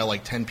outnumbered by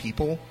like 10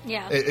 people.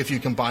 Yeah. If you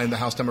combine the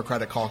House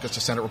Democratic Caucus,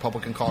 the Senate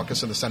Republican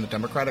Caucus, and the Senate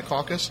Democratic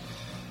Caucus.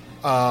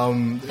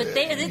 But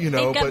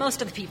they've got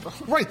most of the people.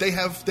 Right. They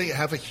have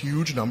a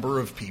huge number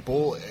of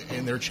people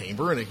in their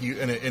chamber and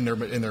in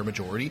their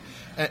majority,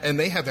 and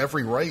they have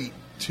every right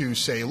to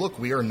say, look,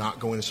 we are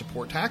not going to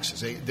support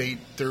taxes.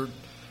 They're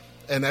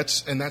And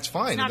that's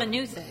fine. It's not a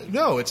new thing.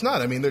 No, it's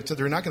not. I mean,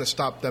 they're not going to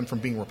stop them from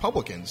being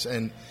Republicans.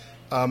 And,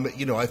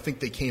 I think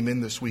they came in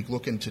this week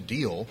looking to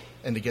deal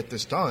and to get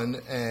this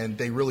done, and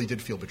they really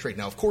did feel betrayed.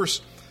 Now, of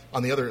course,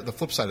 on the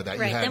flip side of that,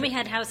 right. you had then we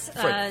had House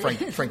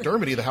Frank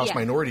Dermody, the House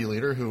Minority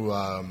Leader, who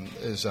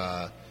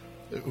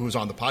was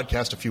on the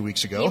podcast a few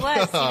weeks ago. He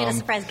was. He made a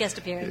surprise guest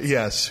appearance.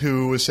 Yes,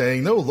 who was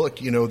saying, no, look,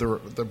 the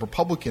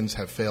Republicans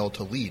have failed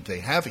to lead.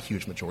 They have a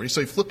huge majority.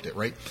 So he flipped it,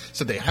 right?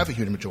 So they have a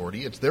huge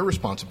majority. It's their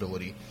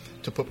responsibility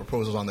to put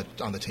proposals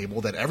on the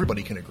table that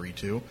everybody can agree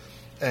to.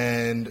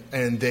 And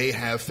they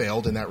have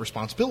failed in that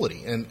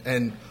responsibility.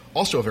 And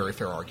also a very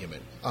fair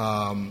argument.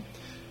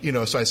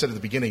 So I said at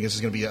the beginning, this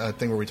is going to be a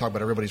thing where we talk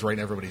about everybody's right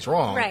and everybody's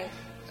wrong. Right.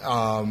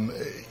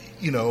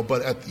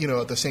 But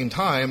at the same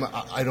time,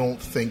 I don't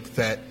think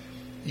that,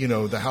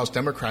 the House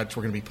Democrats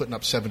were going to be putting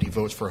up 70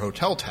 votes for a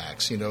hotel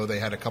tax. They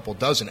had a couple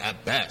dozen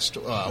at best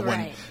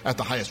when at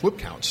the highest whip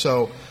count.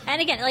 So,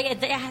 and again,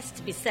 it has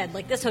to be said,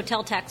 this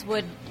hotel tax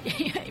would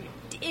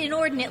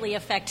inordinately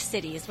affect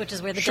cities, which is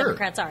where the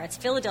Democrats are. It's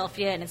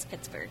Philadelphia and it's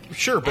Pittsburgh.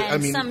 Sure, but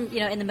and some,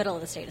 in the middle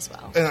of the state as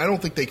well. And I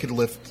don't think they could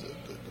lift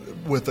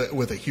with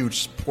a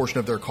huge portion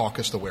of their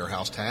caucus the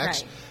warehouse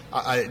tax.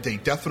 Right. They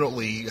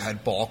definitely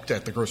had balked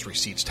at the gross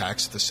receipts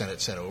tax the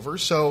Senate sent over.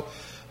 So,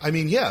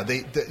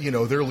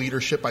 their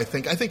leadership, I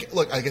think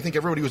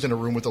everybody was in a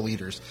room with the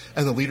leaders,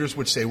 and the leaders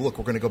would say, look,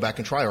 we're going to go back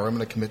and try, or I'm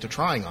going to commit to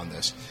trying on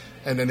this.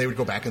 And then they would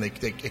go back and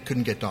it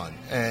couldn't get done.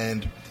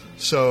 And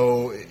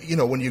so,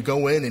 when you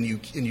go in and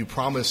you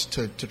promise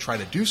to try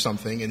to do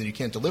something and then you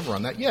can't deliver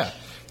on that,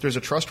 there's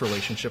a trust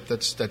relationship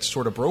that's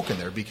sort of broken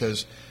there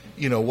because,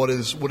 what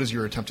is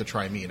your attempt to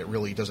try mean? It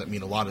really doesn't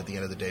mean a lot at the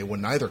end of the day when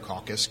neither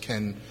caucus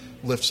can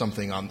lift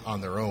something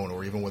on their own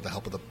or even with the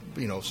help of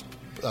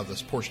of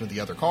this portion of the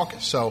other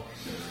caucus. So,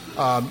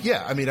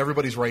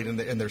 everybody's right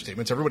in their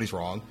statements. Everybody's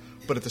wrong.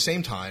 But at the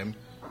same time,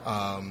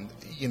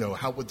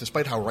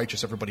 despite how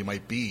righteous everybody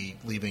might be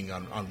leaving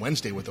on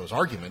Wednesday with those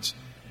arguments,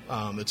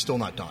 it's still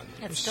not done.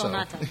 It's still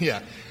not done.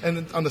 Yeah.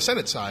 And on the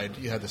Senate side,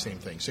 you had the same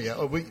thing. So,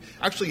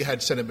 you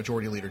had Senate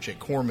Majority Leader Jake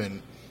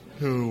Corman,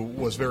 who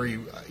was very,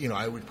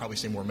 I would probably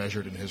say more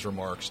measured in his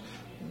remarks,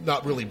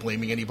 not really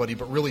blaming anybody,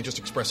 but really just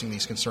expressing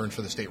these concerns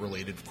for the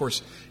state-related. Of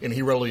course, and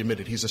he readily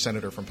admitted he's a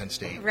senator from Penn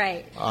State.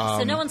 Right.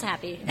 So no one's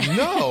happy.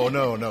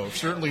 No.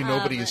 Certainly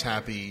nobody is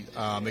happy,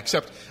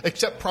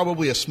 except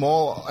probably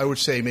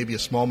maybe a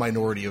small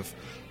minority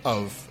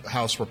of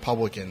House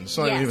Republicans,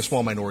 so not even a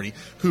small minority,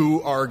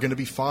 who are going to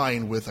be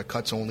fine with a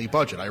cuts-only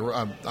budget.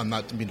 I'm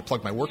not meaning to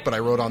plug my work, but I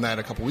wrote on that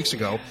a couple weeks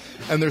ago,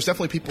 and there's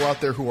definitely people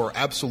out there who are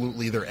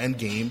absolutely, their end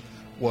game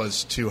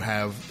was to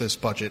have this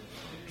budget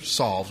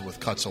solved with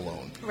cuts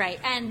alone. Right,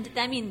 and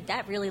I mean,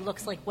 that really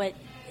looks like what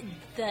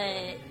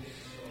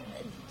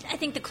I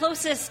think the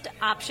closest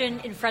option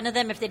in front of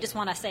them, if they just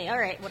want to say, all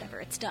right, whatever,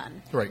 it's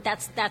done. Right.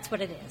 That's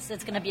what it is.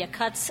 It's going to be a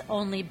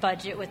cuts-only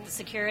budget with the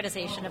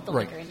securitization of the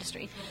liquor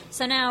industry.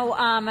 So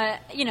now,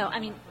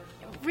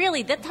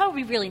 really, that's how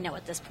we really know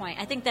at this point.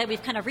 I think that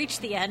we've kind of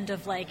reached the end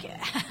of,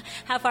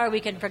 how far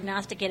we can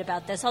prognosticate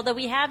about this. Although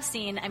we have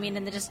seen,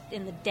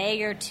 in the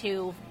day or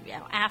two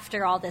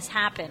after all this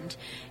happened,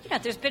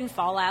 there's been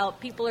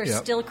fallout. People are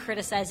still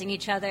criticizing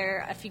each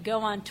other. If you go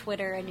on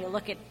Twitter and you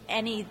look at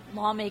any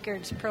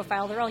lawmaker's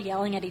profile, they're all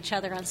yelling at each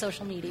other on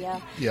social media.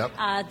 Yep.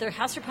 The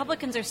House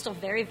Republicans are still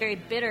very, very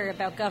bitter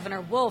about Governor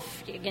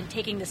Wolf, again,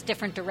 taking this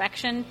different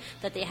direction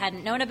that they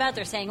hadn't known about.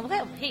 They're saying,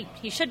 well, hey,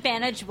 he should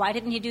manage. Why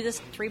didn't he do this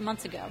 3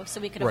 months ago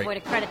so we could avoid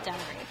a credit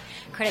downgrade?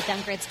 Credit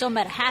downgrade still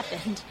might have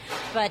happened,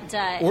 but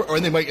or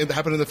they might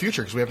happen in the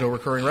future because we have no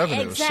recurring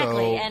revenue.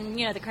 Exactly, so. And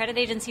the credit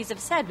agencies have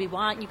said we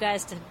want you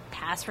guys to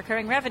pass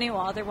recurring revenue,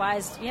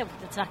 otherwise,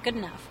 that's not good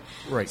enough.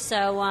 Right.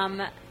 So,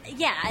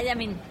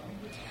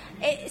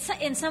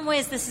 in some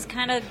ways this is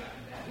kind of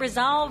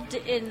resolved.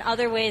 In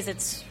other ways,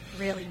 it's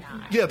really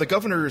not. Yeah, the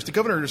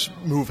governor's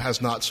move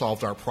has not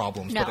solved our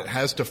problems, No. but it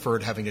has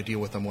deferred having to deal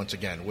with them once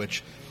again,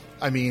 which,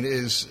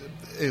 is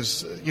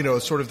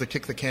sort of the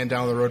kick the can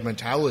down the road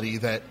mentality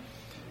that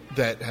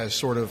has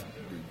sort of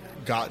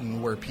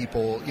gotten where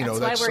people, that's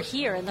why we're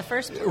here in the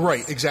first place.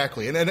 Right,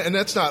 exactly. And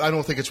that's not, I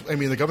don't think it's,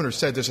 the governor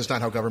said this is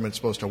not how government's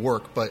supposed to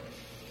work, but,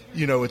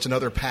 it's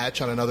another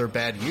patch on another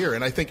bad year.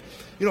 And I think,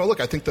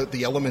 I think that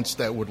the elements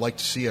that would like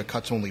to see a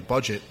cuts-only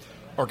budget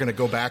are going to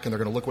go back and they're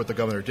going to look what the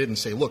governor did and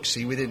say, look,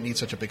 see, we didn't need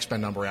such a big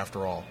spend number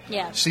after all.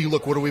 Yeah. See,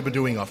 look, what have we been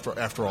doing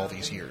after all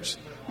these years?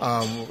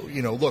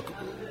 Look,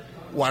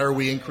 why are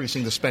we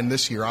increasing the spend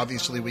this year?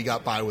 Obviously, we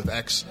got by with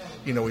X.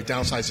 We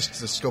downsized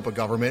the scope of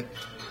government.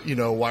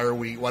 Why do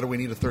we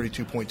need a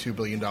 $32.2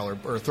 billion or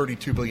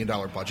 $32 billion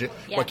budget?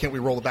 Yeah. Why can't we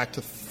roll it back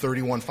to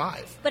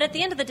 $31.5? But at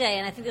the end of the day,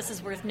 and I think this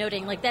is worth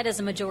noting, that is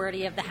a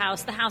majority of the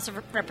House. The House of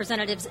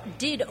Representatives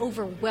did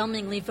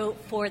overwhelmingly vote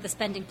for the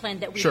spending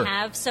plan that we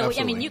have. So,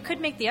 absolutely. you could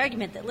make the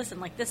argument that,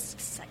 listen, this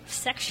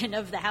section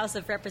of the House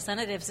of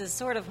Representatives is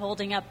sort of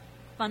holding up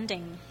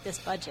funding this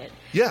budget.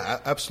 Yeah,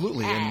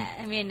 absolutely.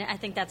 I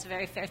think that's a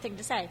very fair thing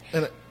to say.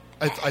 And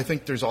I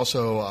think there's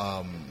also,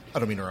 I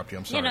don't mean to interrupt you,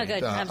 I'm sorry. Yeah, no,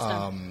 good.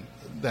 I'm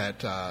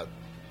done.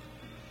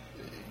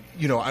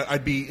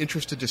 I'd be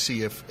interested to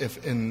see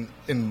if in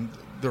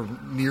the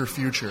near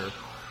future,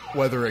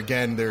 whether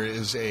again there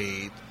is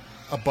a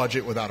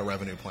budget without a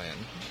revenue plan,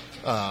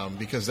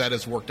 because that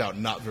has worked out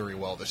not very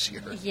well this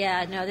year.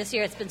 Yeah, no, this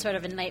year it's been sort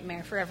of a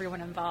nightmare for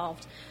everyone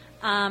involved.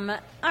 All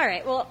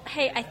right, well,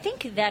 hey, I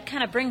think that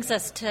kind of brings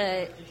us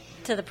to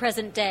the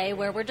present day,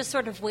 where we're just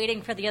sort of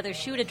waiting for the other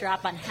shoe to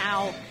drop on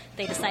how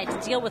they decide to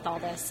deal with all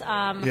this.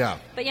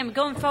 But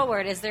going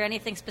forward, is there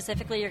anything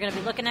specifically you're going to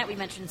be looking at? We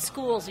mentioned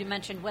schools. We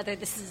mentioned whether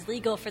this is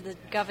legal for the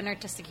governor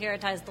to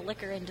securitize the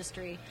liquor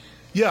industry.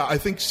 Yeah, I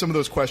think some of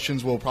those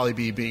questions will probably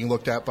be being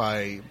looked at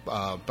by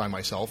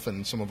myself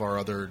and some of our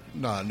other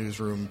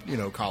newsroom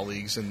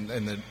colleagues in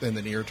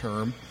the near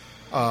term.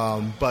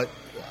 But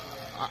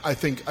I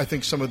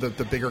think some of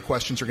the bigger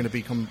questions are going to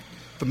become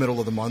the middle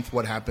of the month.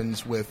 What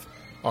happens with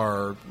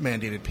our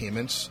mandated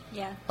payments?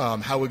 Yeah.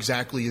 How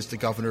exactly is the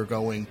governor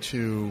going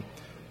to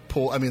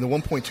pull? The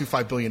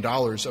 $1.25 billion,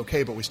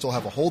 okay, but we still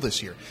have a hole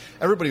this year.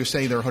 Everybody was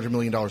saying they're $100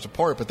 million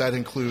apart, but that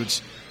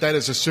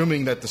is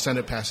assuming that the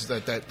Senate passes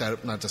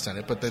that not the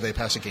Senate, but that they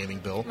pass a gaming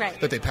bill, right,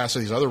 that they pass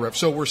these other reps.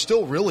 So we're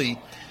still really,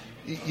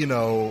 if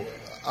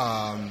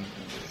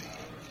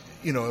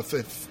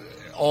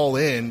all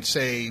in,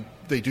 say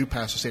they do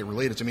pass the state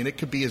related, it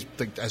could be as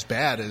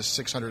bad as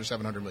 $600 to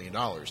 $700 million.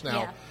 Now.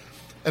 Yeah.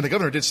 And the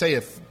governor did say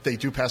if they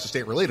do pass the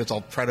state related,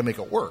 I'll try to make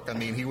it work.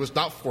 He was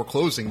not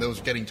foreclosing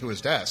those getting to his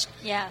desk.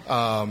 Yeah.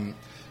 I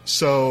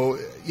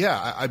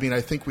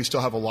think we still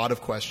have a lot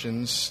of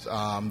questions.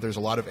 There's a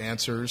lot of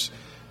answers.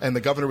 And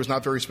the governor was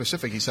not very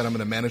specific. He said, I'm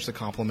going to manage the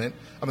complement.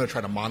 I'm going to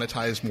try to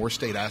monetize more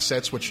state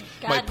assets, which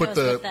God might put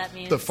knows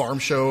the farm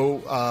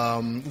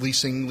show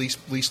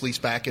lease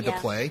back into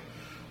play.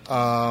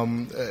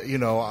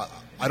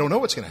 I don't know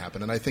what's going to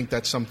happen, and I think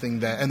that's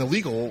something that, and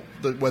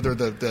whether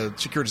the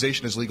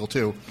securitization is legal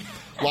too.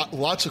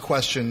 Lots of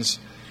questions.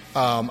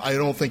 I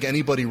don't think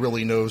anybody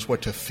really knows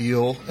what to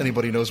feel.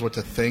 Anybody knows what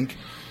to think.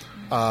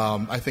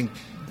 I think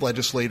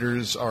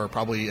legislators are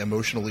probably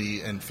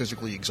emotionally and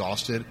physically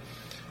exhausted.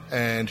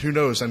 And who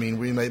knows? I mean,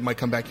 we might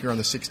come back here on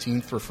the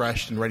 16th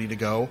refreshed and ready to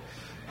go.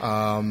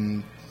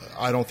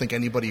 I don't think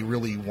anybody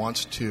really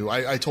wants to.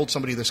 I told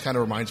somebody this kind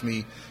of reminds me,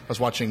 I was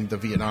watching the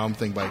Vietnam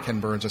thing by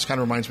Ken Burns. This kind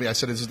of reminds me, I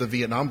said, this is the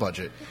Vietnam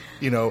budget.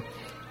 You know,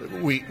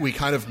 we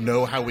kind of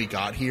know how we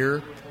got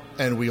here,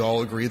 and we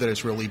all agree that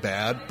it's really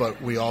bad,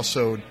 but we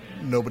also,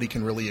 nobody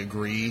can really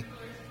agree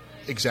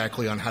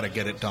exactly on how to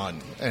get it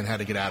done and how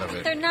to get out of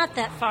it. They're not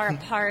that far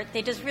apart.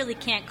 They just really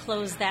can't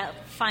close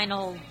that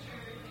final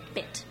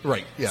bit.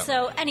 Right, yeah.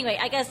 So anyway,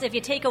 I guess if you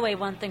take away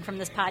one thing from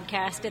this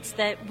podcast, it's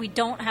that we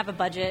don't have a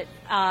budget,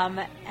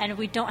 and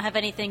we don't have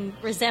anything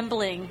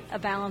resembling a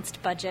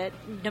balanced budget.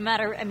 No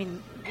matter, I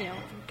mean, you know,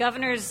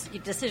 governor's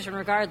decision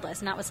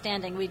regardless,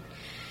 notwithstanding,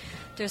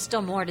 there's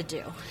still more to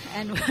do,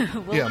 and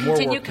we'll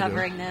continue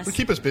covering this. It'll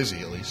keep us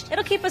busy, at least.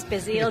 It'll keep us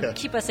busy. It'll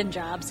keep us in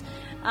jobs.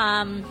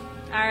 All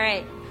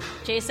right,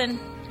 Jason,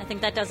 I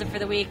think that does it for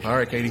the week. All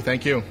right, Katie,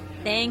 thank you.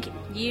 Thank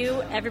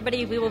you,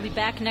 everybody. We will be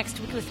back next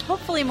week with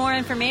hopefully more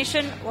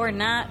information, or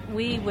not.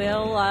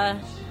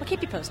 We'll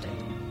keep you posted.